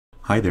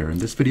Hi there, in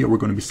this video we're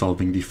going to be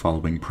solving the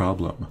following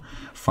problem.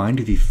 Find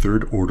the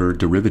third order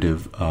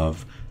derivative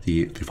of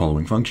the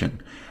following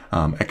function,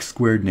 x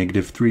squared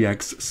negative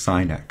 3x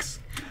sine x.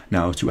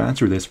 Now to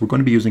answer this we're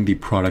going to be using the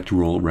product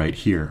rule right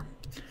here.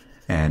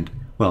 And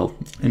well,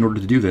 in order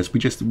to do this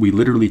we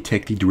literally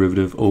take the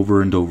derivative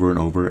over and over and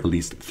over at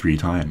least 3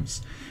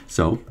 times.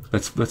 So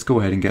let's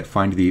go ahead and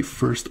find the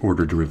first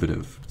order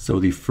derivative. So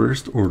the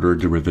first order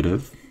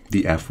derivative,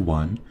 the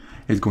f1,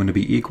 is going to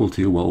be equal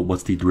to, well,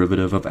 what's the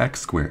derivative of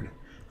x squared?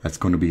 That's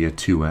going to be a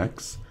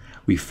 2x.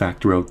 We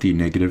factor out the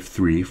negative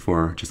 3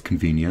 for just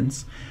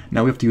convenience.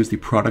 Now we have to use the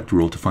product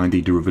rule to find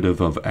the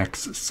derivative of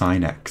x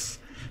sine x.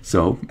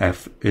 So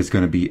f is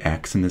going to be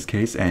x in this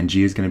case, and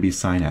g is going to be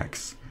sine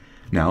x.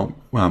 Now,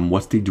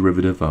 what's the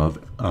derivative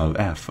of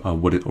f,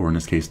 or in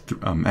this case,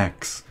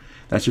 x?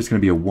 That's just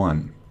going to be a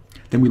 1.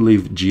 Then we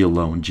leave g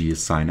alone. G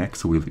is sine x,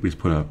 so we just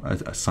put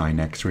a sine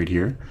x right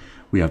here.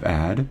 We have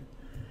add.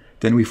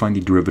 Then we find the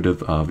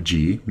derivative of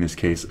g, in this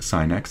case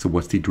sine x. So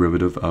what's the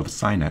derivative of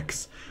sine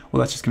x? Well,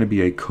 that's just going to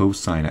be a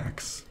cosine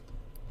x.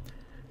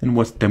 Then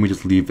we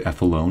just leave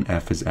f alone.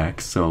 F is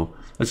x, so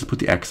let's just put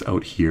the x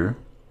out here.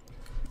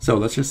 So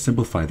let's just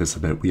simplify this a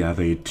bit. We have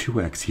a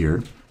 2x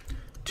here,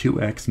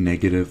 2x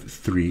negative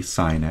 3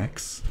 sine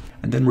x,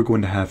 and then we're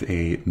going to have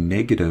a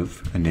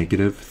negative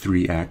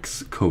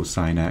 3x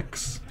cosine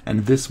x,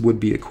 and this would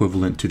be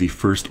equivalent to the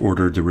first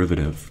order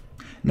derivative.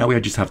 Now we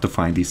just have to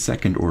find the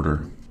second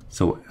order.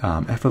 So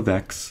f of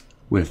x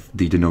with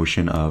the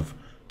denotion of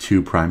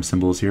 2 prime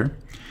symbols here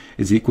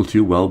is equal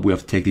to, well, we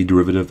have to take the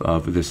derivative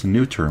of this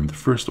new term, the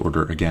first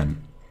order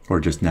again, or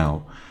just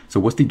now. So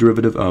what's the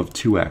derivative of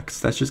 2x?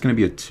 That's just going to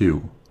be a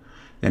 2.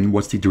 Then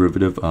what's the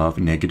derivative of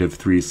negative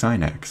 3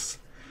 sine x?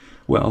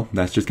 Well,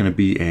 that's just going to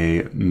be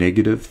a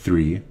negative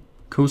 3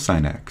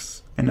 cosine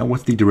x. And now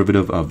what's the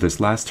derivative of this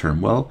last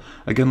term? Well,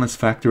 again, let's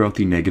factor out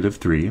the negative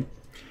 3.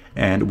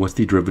 And what's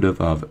the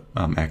derivative of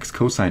x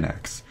cosine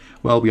x?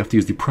 Well, we have to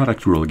use the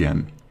product rule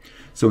again.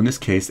 So in this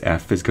case,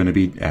 f is going to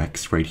be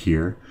x right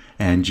here,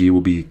 and g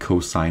will be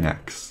cosine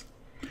x.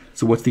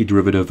 So what's the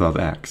derivative of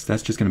x?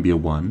 That's just going to be a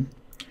 1.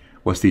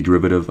 What's the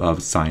derivative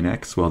of sine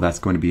x? Well, that's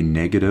going to be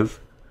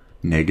negative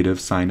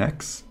sine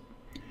x.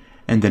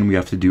 And then we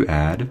have to do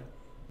add.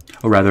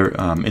 Or rather,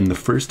 in the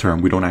first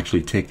term, we don't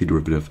actually take the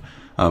derivative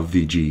of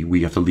the g.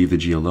 We have to leave the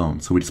g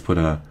alone. So we just put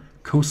a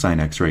cosine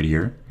x right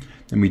here.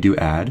 Then we do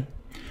add.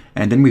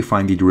 And then we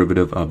find the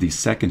derivative of the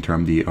second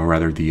term,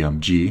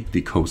 g,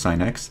 the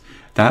cosine x.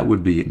 That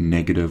would be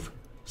negative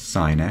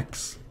sine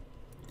x.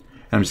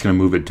 And I'm just going to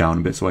move it down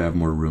a bit so I have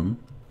more room.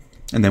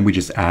 And then we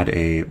just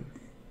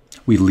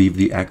we leave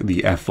the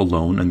f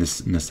alone in the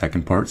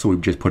second part. So we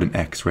just put an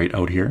x right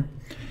out here.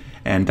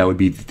 And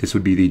this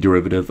would be the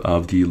derivative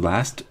of the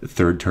last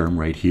third term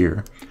right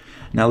here.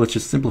 Now let's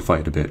just simplify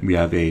it a bit. We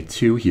have a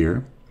 2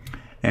 here.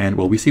 And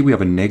well, we see we have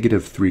a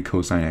negative 3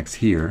 cosine x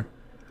here.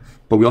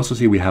 But we also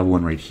see we have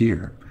one right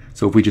here.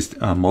 So if we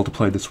just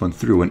multiply this one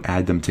through and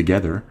add them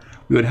together,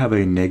 we would have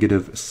a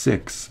negative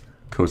 6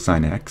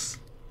 cosine x.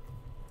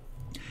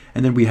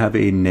 And then we have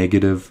a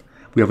negative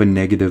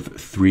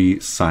 3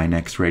 sine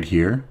x right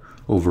here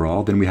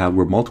overall. Then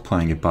we're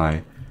multiplying it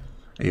by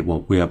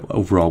we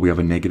have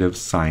a negative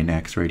sine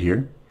x right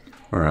here,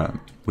 or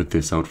with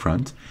this out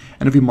front.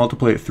 And if we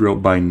multiply it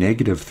throughout by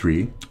negative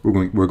 3,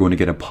 we're going to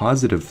get a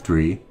positive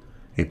 3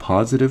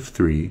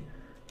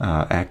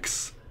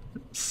 x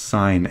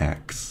sine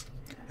x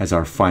as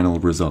our final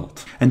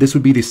result. And this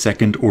would be the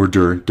second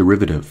order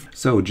derivative.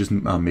 So just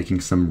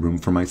making some room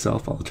for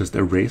myself, I'll just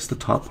erase the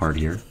top part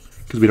here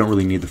because we don't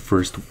really need the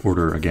first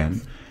order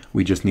again.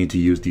 We just need to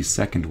use the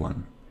second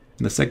one.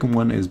 And the second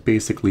one is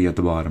basically at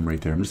the bottom right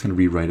there. I'm just going to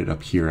rewrite it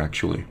up here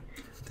actually.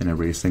 Then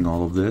erasing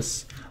all of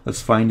this.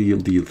 Let's find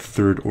the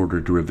third order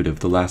derivative,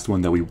 the last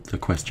one that the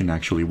question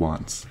actually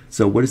wants.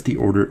 So what is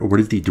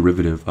the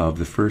derivative of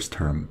the first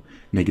term,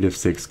 negative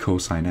 6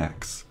 cosine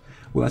x?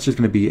 Well, that's just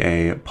going to be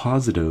a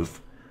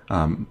positive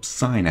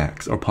sine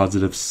x, or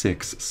positive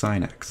 6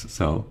 sine x.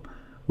 So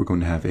we're going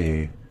to have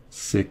a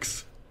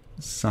 6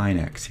 sine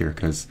x here,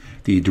 because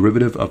the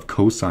derivative of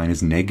cosine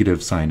is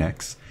negative sine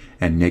x,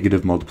 and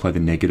negative multiply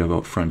the negative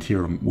out front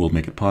here will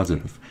make it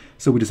positive.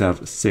 So we just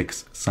have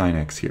 6 sine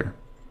x here.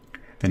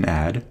 Then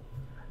add.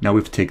 Now we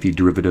have to take the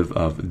derivative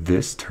of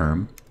this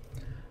term,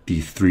 the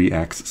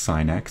 3x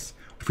sine x.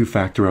 If we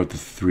factor out the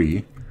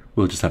 3,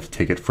 we'll just have to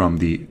take it from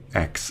the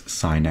x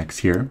sine x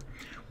here.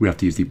 We have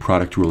to use the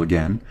product rule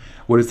again.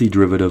 What is the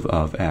derivative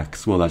of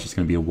x? Well, that's just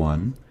going to be a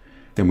 1.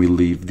 Then we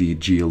leave the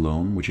g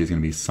alone, which is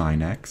going to be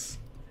sine x.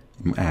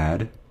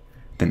 Add.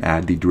 Then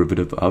add the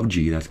derivative of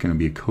g. That's going to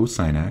be a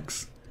cosine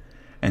x.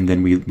 And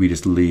then we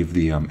just leave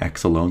the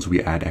x alone, so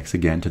we add x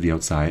again to the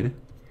outside.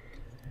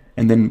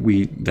 And then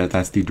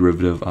that's the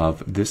derivative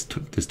of this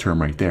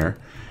term right there.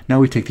 Now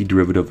we take the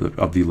derivative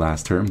of the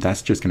last term.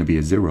 That's just going to be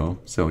a 0.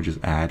 So just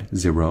add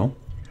 0.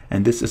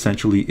 And this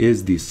essentially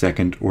is the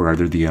second, or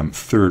rather the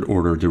third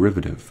order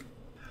derivative.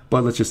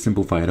 But let's just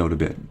simplify it out a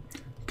bit,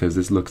 because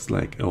this looks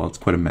like, well, it's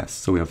quite a mess.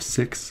 So we have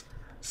 6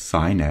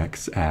 sine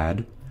x,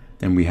 add,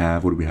 then we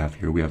have, what do we have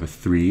here? We have a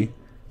 3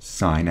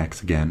 sine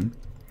x again.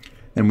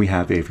 Then we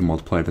have if we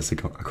multiply this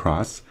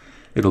across,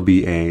 it'll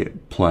be a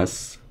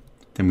plus,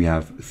 then we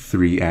have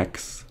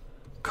 3x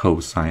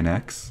cosine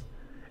x,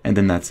 and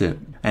then that's it.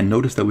 And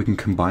notice that we can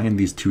combine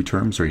these two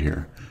terms right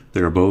here.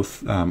 They're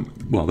both,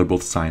 they're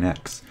both sine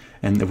x.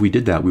 And if we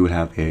did that, we would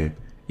have a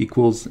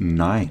equals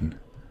 9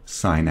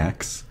 sine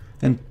x,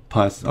 then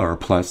plus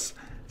 3x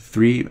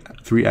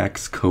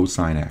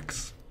cosine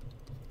x.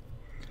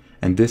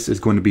 And this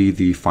is going to be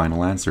the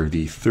final answer,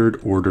 the third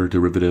order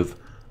derivative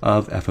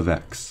of f of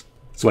x.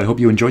 So I hope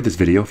you enjoyed this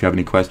video. If you have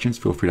any questions,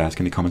 feel free to ask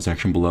in the comment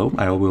section below.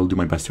 I will do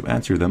my best to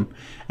answer them,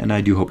 and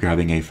I do hope you're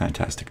having a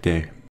fantastic day.